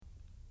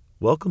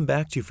Welcome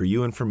back to For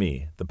You and For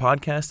Me, the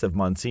podcast of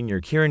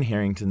Monsignor Kieran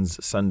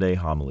Harrington's Sunday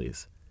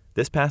homilies.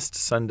 This past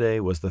Sunday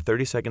was the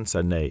 32nd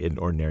Sunday in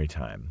Ordinary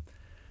Time.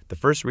 The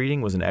first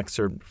reading was an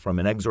excerpt from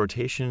an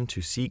exhortation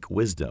to seek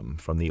wisdom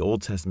from the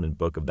Old Testament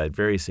book of that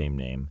very same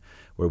name,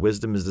 where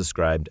wisdom is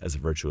described as a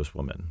virtuous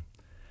woman.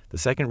 The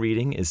second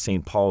reading is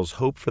St. Paul's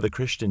hope for the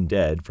Christian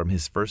dead from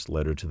his first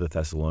letter to the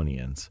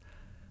Thessalonians.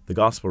 The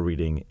gospel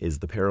reading is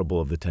the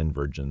parable of the 10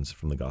 virgins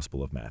from the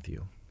Gospel of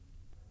Matthew.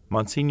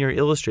 Monsignor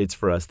illustrates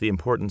for us the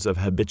importance of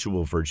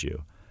habitual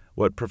virtue,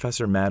 what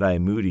Professor Mad-Eye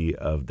Moody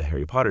of the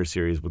Harry Potter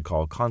series would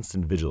call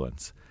constant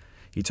vigilance.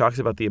 He talks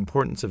about the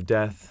importance of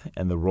death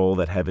and the role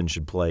that heaven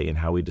should play in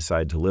how we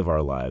decide to live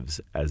our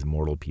lives as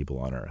mortal people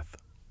on earth.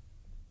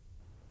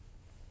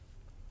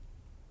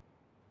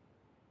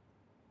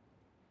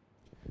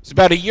 It's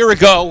about a year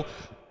ago,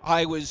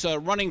 I was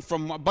running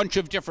from a bunch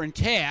of different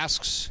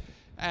tasks,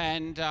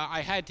 and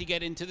I had to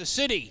get into the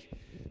city.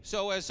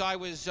 So as I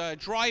was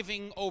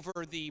driving over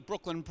the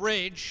Brooklyn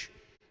Bridge,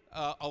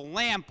 a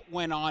lamp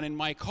went on in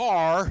my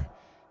car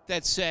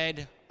that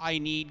said, "I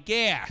need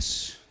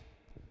gas."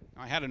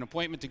 I had an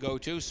appointment to go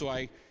to, so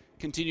I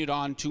continued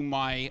on to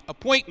my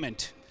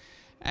appointment.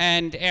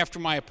 And after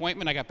my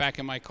appointment, I got back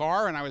in my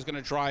car, and I was going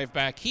to drive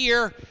back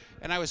here,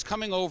 and I was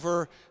coming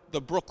over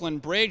the Brooklyn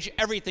Bridge.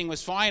 Everything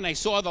was fine. I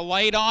saw the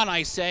light on.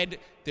 I said,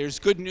 there's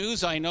good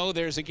news. I know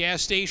there's a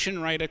gas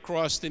station right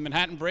across the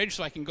Manhattan Bridge,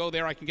 so I can go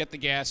there, I can get the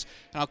gas,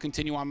 and I'll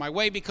continue on my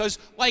way. Because,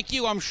 like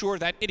you, I'm sure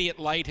that idiot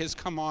light has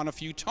come on a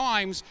few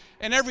times,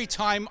 and every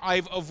time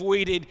I've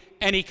avoided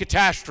any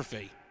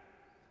catastrophe.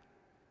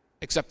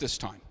 Except this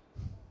time.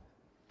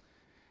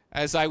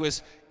 As I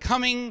was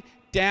coming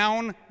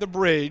down the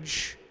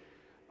bridge,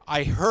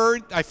 I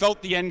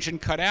felt the engine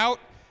cut out,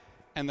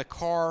 and the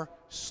car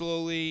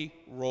slowly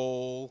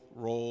roll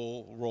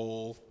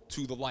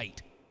to the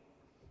light.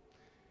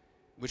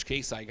 In which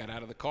case I got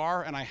out of the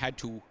car and I had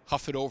to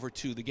huff it over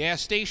to the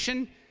gas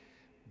station,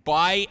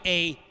 buy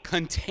a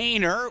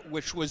container,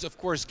 which was of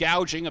course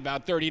gouging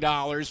about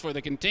 $30 for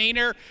the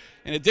container,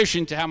 in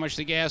addition to how much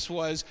the gas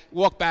was,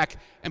 walk back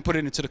and put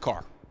it into the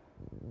car.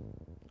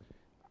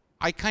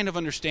 I kind of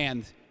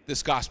understand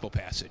this gospel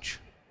passage.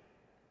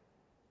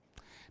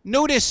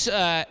 Notice,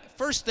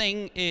 first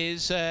thing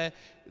is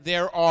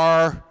there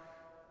are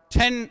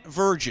 10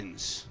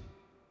 virgins.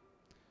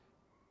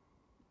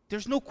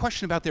 There's no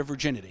question about their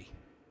virginity.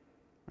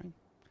 Right?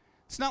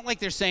 It's not like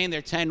they're saying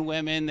they're 10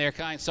 women,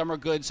 some are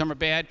good, some are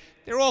bad.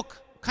 They're all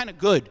kind of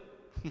good.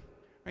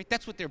 Right?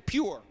 That's what they're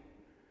pure.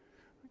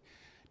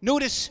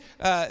 Notice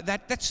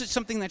that's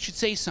something that should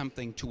say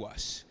something to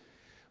us.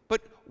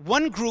 But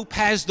one group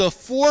has the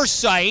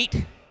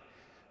foresight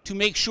to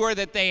make sure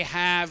that they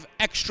have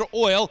extra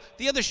oil.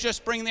 The others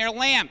just bring their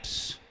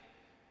lamps.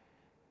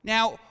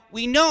 Now,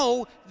 we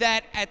know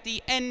that at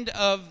the end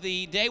of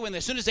the day,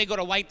 as soon as they go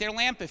to light their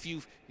lamp, if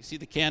you see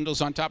the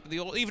candles on top of the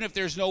oil, even if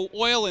there's no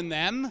oil in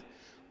them,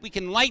 we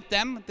can light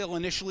them. They'll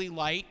initially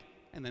light,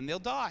 and then they'll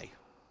die.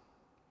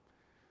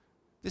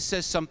 This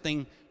says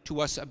something to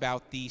us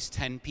about these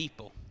 10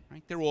 people.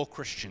 Right? They're all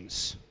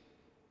Christians.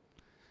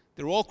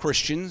 They're all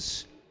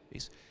Christians,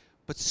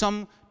 but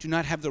some do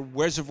not have the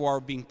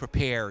reservoir being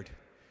prepared.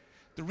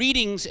 The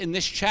readings in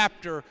this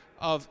chapter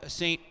of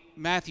St.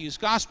 Matthew's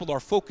Gospel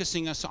are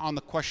focusing us on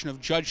the question of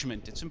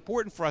judgment. It's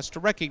important for us to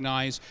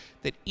recognize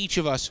that each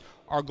of us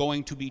are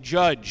going to be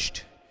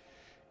judged.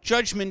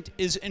 Judgment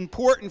is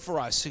important for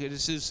us. It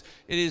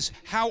is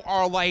how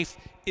our life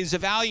is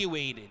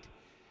evaluated.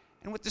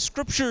 And what the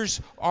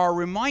Scriptures are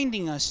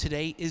reminding us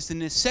today is the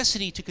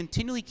necessity to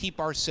continually keep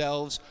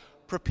ourselves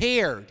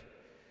prepared.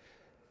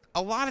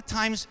 A lot of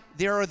times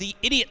there are the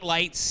idiot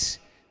lights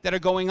that are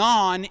going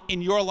on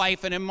in your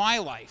life and in my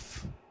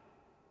life.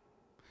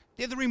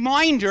 They're the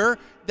reminder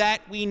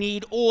that we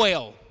need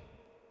oil.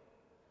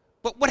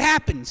 But what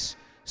happens?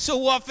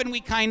 So often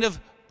we kind of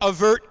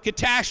avert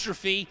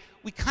catastrophe.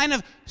 We kind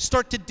of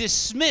start to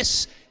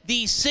dismiss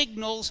these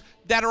signals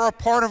that are a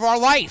part of our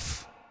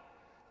life.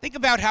 Think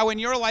about how in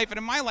your life and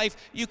in my life,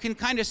 you can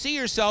kind of see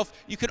yourself,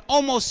 you can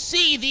almost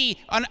see the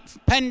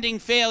impending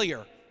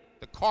failure.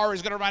 The car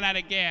is going to run out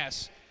of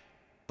gas.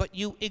 But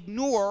you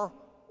ignore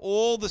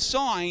all the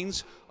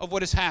signs of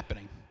what is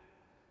happening.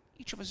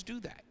 Each of us do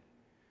that.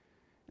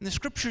 And the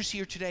Scriptures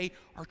here today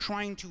are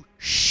trying to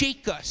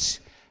shake us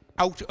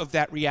out of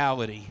that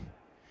reality.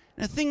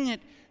 And the thing that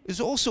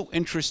is also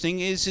interesting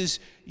is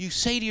you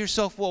say to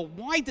yourself, well,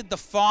 why did the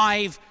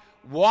 5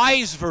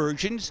 wise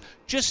virgins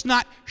just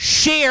not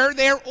share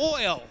their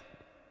oil?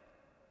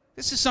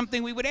 This is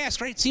something we would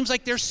ask, right? It seems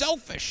like they're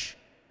selfish.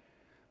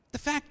 The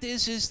fact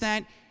is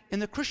that in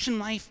the Christian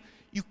life,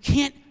 you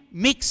can't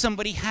make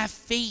somebody have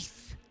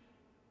faith.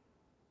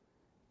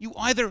 You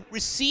either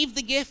receive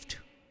the gift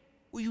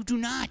or you do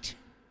not.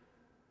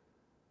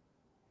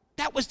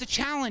 That was the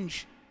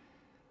challenge.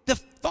 The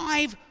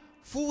 5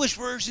 foolish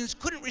virgins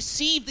couldn't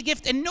receive the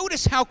gift. And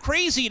notice how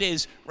crazy it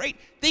is, right?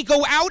 They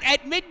go out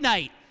at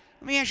midnight.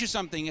 Let me ask you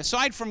something.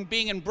 Aside from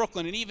being in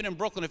Brooklyn, and even in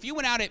Brooklyn, if you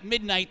went out at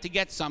midnight to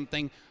get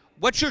something,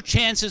 what's your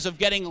chances of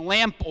getting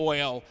lamp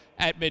oil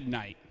at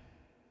midnight?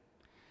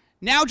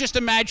 Now just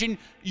imagine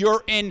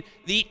you're in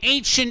the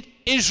ancient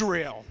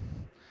Israel,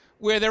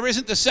 where there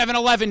isn't the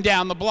 7-Eleven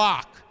down the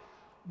block.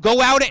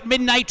 Go out at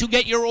midnight to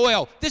get your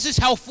oil. This is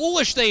how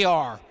foolish they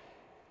are.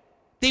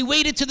 They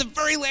waited to the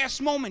very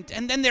last moment,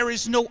 and then there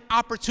is no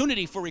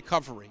opportunity for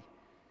recovery.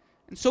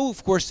 And so,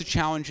 of course, the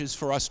challenge is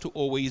for us to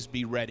always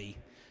be ready.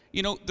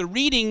 You know, the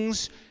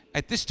readings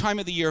at this time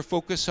of the year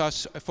focus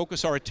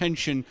our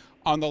attention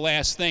on the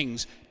last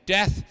things: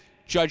 death,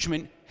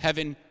 judgment,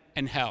 heaven,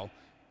 and hell.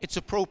 It's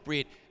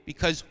appropriate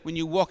because when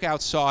you walk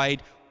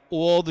outside,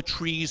 all the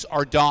trees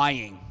are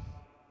dying.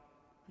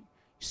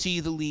 See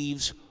the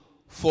leaves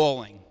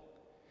falling.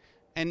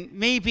 And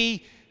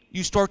maybe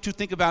you start to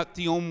think about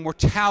the own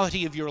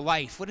mortality of your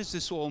life. What does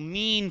this all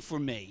mean for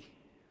me?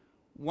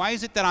 Why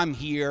is it that I'm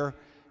here,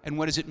 and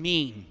what does it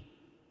mean?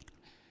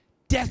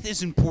 Death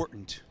is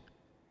important.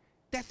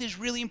 Death is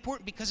really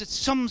important because it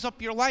sums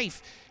up your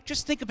life.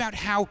 Just think about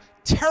how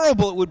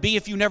terrible it would be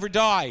if you never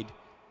died.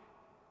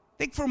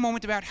 Think for a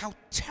moment about how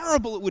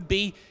terrible it would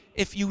be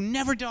if you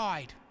never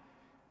died.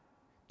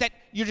 That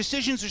your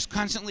decisions are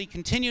constantly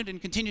continued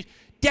and continued.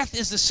 Death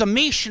is the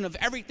summation of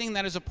everything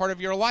that is a part of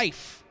your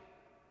life.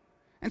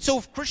 And so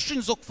if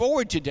Christians look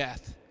forward to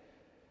death,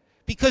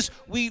 because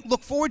we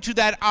look forward to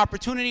that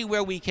opportunity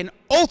where we can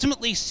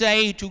ultimately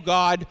say to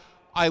God,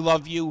 I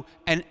love you,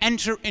 and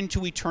enter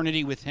into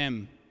eternity with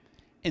him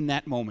in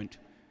that moment.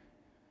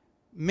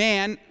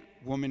 Man,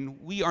 woman,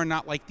 we are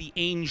not like the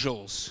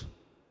angels.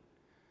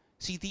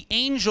 See, the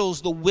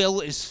angels, the will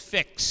is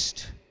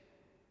fixed.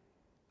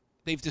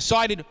 They've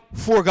decided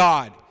for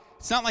God.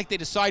 It's not like they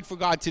decide for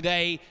God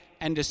today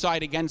and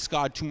decide against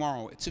God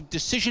tomorrow. It's a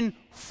decision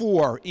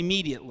for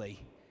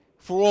immediately,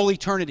 for all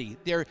eternity.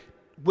 Their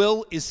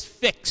will is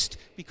fixed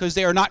because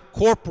they are not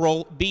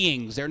corporal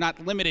beings. They're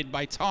not limited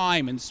by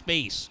time and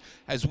space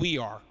as we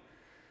are.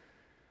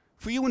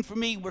 For you and for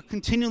me, we're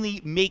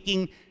continually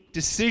making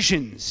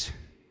decisions.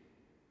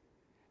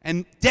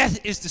 And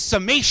death is the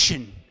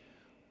summation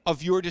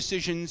of your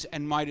decisions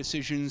and my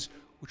decisions,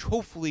 which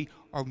hopefully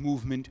are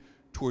movement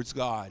towards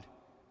God.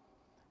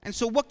 And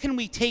so what can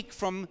we take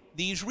from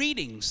these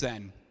readings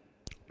then?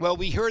 Well,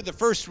 we heard the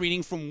first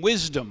reading from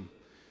wisdom.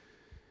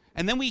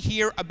 And then we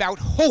hear about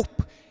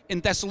hope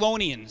in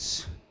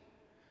Thessalonians,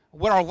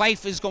 what our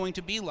life is going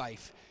to be like.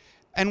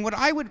 And what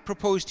I would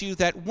propose to you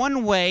that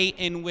one way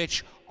in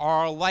which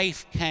our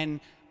life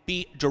can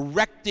be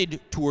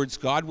directed towards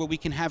God, where we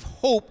can have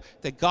hope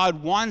that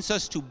God wants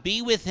us to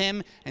be with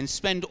him and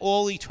spend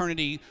all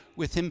eternity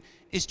with him,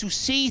 is to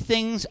see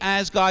things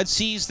as God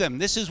sees them.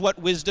 This is what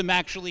wisdom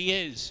actually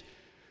is.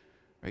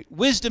 Right?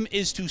 Wisdom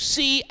is to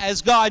see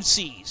as God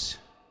sees.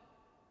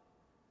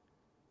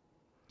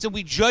 So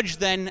we judge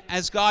then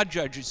as God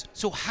judges.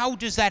 So how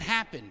does that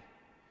happen?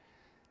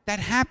 That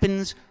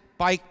happens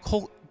by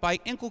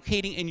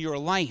inculcating in your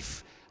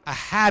life a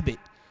habit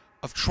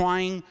of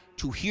trying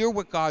to hear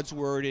what God's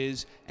word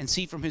is and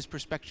see from his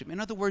perspective. In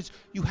other words,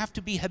 you have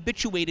to be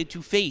habituated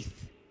to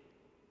faith.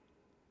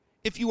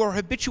 If you are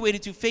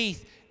habituated to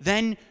faith,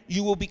 then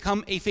you will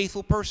become a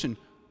faithful person.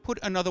 Put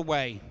another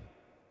way,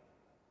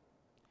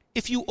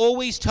 if you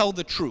always tell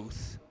the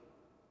truth,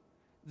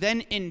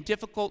 then in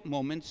difficult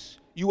moments,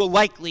 you will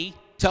likely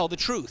tell the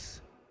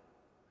truth.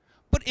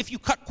 But if you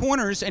cut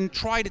corners and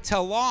try to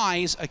tell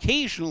lies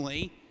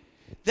occasionally,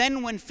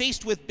 then when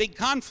faced with big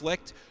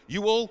conflict,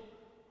 you will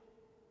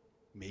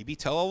maybe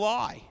tell a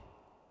lie.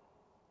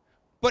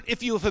 But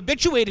if you have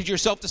habituated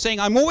yourself to saying,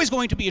 I'm always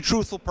going to be a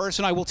truthful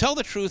person, I will tell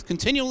the truth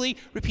continually,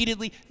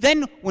 repeatedly,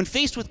 then when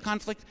faced with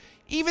conflict,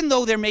 even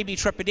though there may be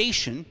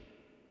trepidation,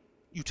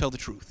 you tell the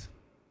truth.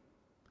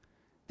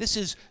 This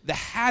is the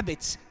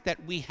habits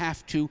that we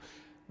have to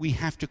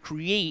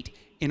create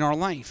in our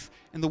life.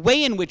 And the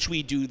way in which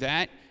we do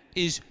that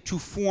is to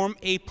form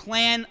a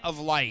plan of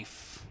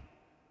life.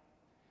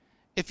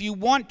 If you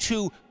want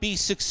to be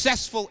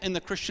successful in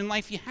the Christian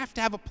life, you have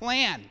to have a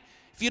plan.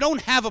 If you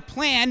don't have a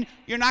plan,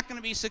 you're not going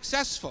to be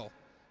successful.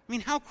 I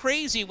mean, how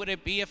crazy would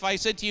it be if I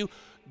said to you,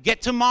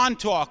 get to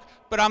Montauk,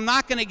 but I'm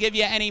not going to give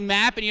you any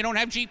map and you don't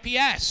have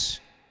GPS?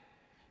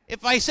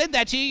 If I said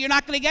that to you, you're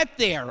not going to get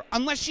there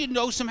unless you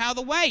know somehow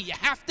the way. You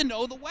have to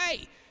know the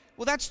way.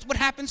 Well, that's what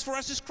happens for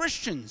us as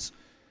Christians.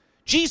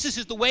 Jesus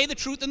is the way, the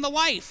truth, and the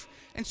life.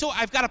 And so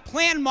I've got to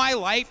plan my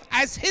life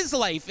as his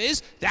life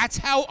is. That's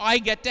how I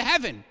get to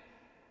heaven.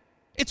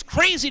 It's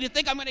crazy to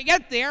think I'm going to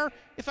get there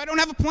if I don't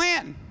have a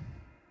plan.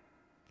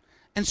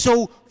 And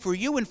so for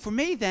you and for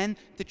me then,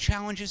 the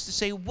challenge is to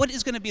say, what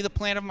is going to be the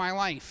plan of my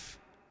life?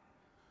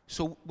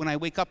 So when I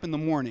wake up in the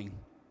morning,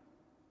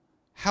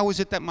 how is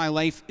it that my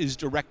life is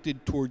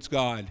directed towards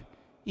God?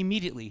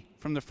 Immediately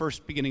from the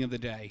first beginning of the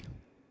day.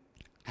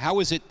 How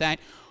is it that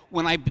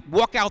when I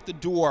walk out the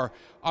door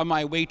on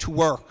my way to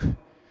work,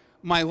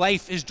 my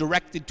life is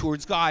directed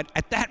towards God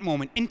at that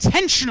moment,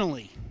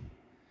 intentionally?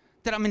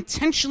 That I'm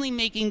intentionally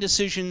making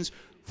decisions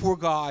for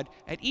God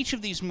at each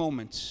of these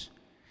moments.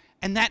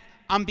 And that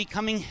I'm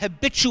becoming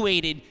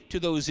habituated to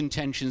those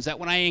intentions, that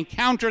when I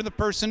encounter the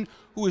person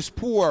who is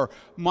poor,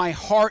 my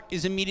heart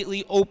is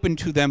immediately open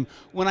to them.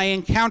 When I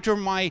encounter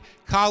my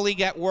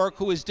colleague at work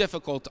who is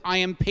difficult, I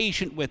am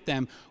patient with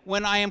them.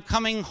 When I am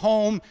coming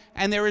home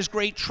and there is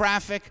great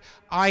traffic,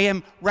 I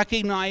am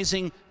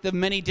recognizing the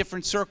many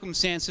different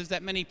circumstances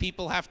that many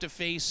people have to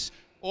face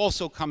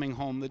also coming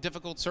home, the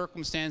difficult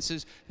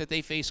circumstances that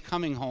they face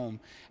coming home.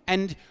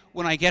 And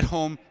when I get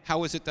home,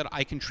 how is it that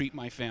I can treat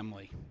my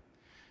family?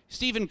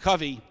 Stephen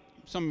Covey,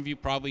 some of you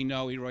probably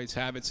know, he writes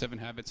Habits, 7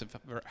 Habits of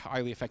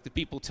Highly Effective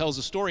People, tells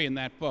a story in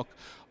that book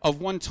of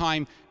one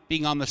time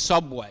being on the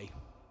subway.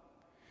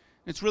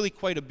 It's really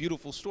quite a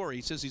beautiful story.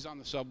 He says he's on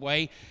the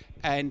subway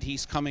and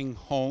he's coming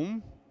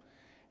home,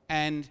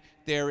 and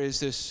there is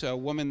this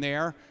woman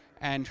there,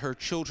 and her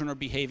children are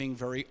behaving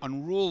very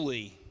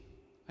unruly.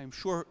 I'm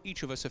sure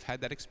each of us have had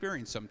that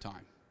experience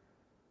sometime.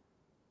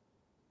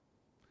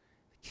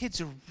 The kids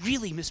are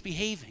really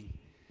misbehaving.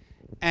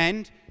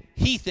 And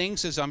he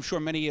thinks, as I'm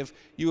sure many of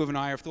you and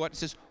I have thought,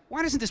 says,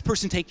 why doesn't this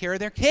person take care of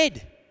their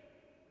kid?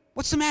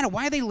 What's the matter?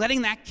 Why are they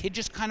letting that kid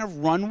just kind of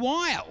run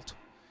wild?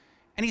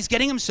 And he's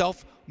getting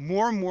himself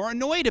more and more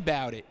annoyed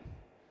about it.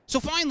 So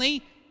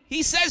finally,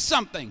 he says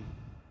something.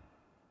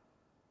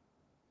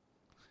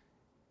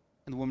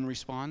 And the woman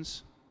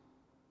responds,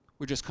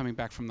 we're just coming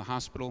back from the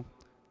hospital.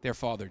 Their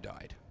father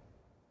died.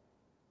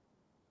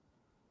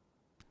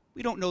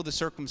 We don't know the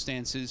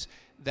circumstances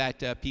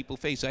that people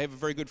face. I have a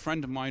very good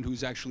friend of mine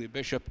who's actually a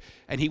bishop,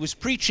 and he was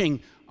preaching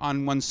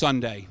on one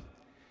Sunday.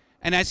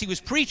 And as he was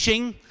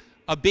preaching,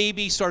 a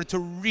baby started to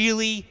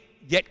really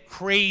get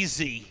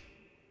crazy,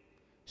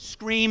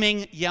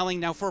 screaming,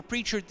 yelling. Now, for a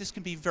preacher, this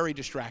can be very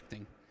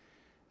distracting.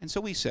 And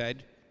so he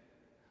said,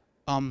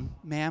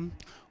 ma'am,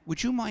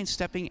 would you mind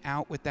stepping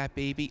out with that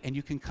baby, and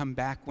you can come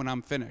back when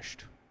I'm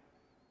finished?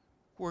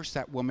 Of course,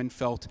 that woman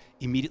felt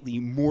immediately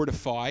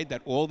mortified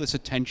that all this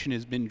attention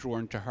has been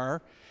drawn to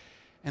her.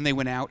 And they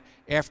went out.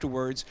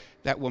 Afterwards,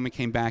 that woman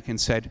came back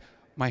and said,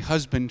 my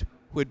husband,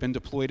 who had been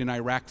deployed in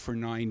Iraq for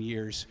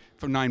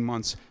 9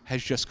 months,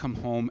 has just come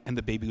home, and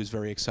the baby was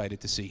very excited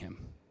to see him.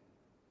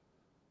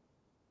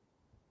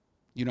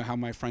 You know how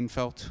my friend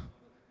felt?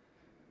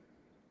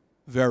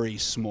 Very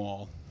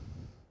small.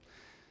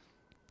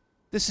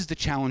 This is the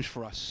challenge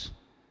for us.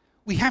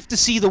 We have to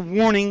see the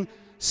warning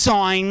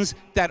signs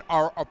that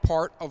are a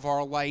part of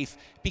our life,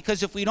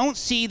 because if we don't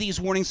see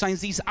these warning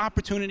signs, these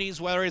opportunities,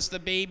 whether it's the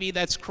baby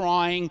that's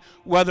crying,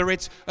 whether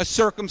it's a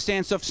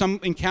circumstance of some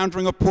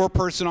encountering a poor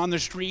person on the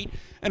street,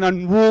 an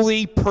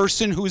unruly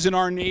person who's in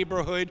our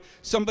neighborhood,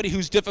 somebody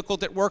who's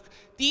difficult at work,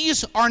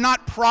 these are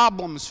not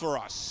problems for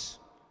us.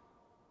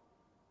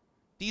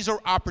 These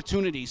are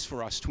opportunities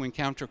for us to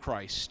encounter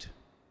Christ,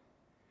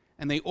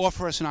 and they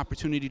offer us an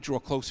opportunity to draw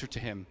closer to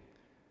him.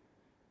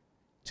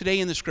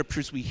 Today in the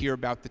scriptures we hear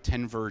about the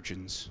 10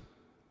 virgins.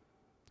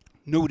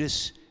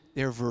 Notice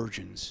they're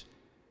virgins.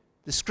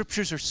 The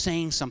scriptures are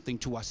saying something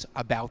to us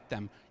about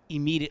them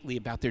immediately,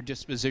 about their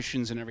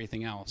dispositions and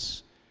everything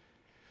else.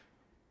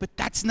 But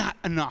that's not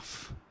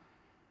enough.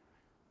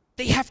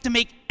 They have to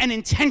make an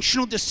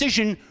intentional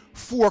decision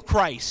for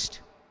Christ.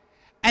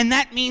 And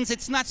that means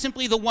it's not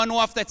simply the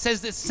one-off that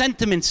says the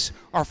sentiments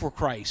are for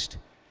Christ,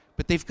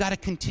 but they've got to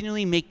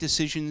continually make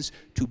decisions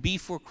to be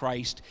for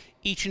Christ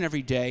each and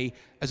every day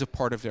as a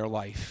part of their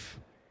life.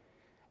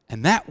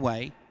 And that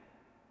way,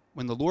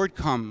 when the Lord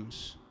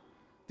comes,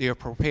 they are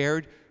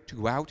prepared to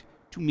go out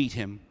to meet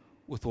him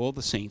with all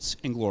the saints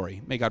in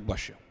glory. May God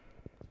bless you.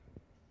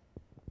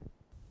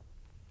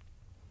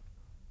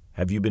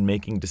 Have you been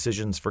making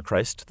decisions for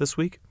Christ this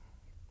week?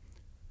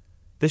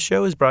 This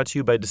show is brought to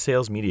you by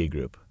DeSales Media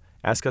Group.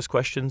 Ask us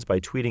questions by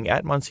tweeting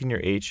at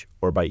Monsignor H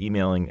or by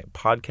emailing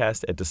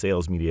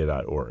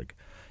podcast@desalesmedia.org.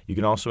 You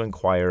can also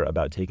inquire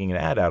about taking an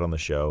ad out on the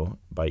show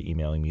by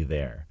emailing me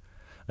there.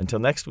 Until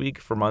next week,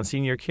 for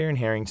Monsignor Kieran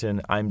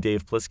Harrington, I'm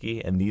Dave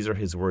Plisky, and these are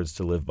his words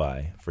to live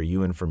by, for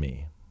you and for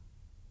me.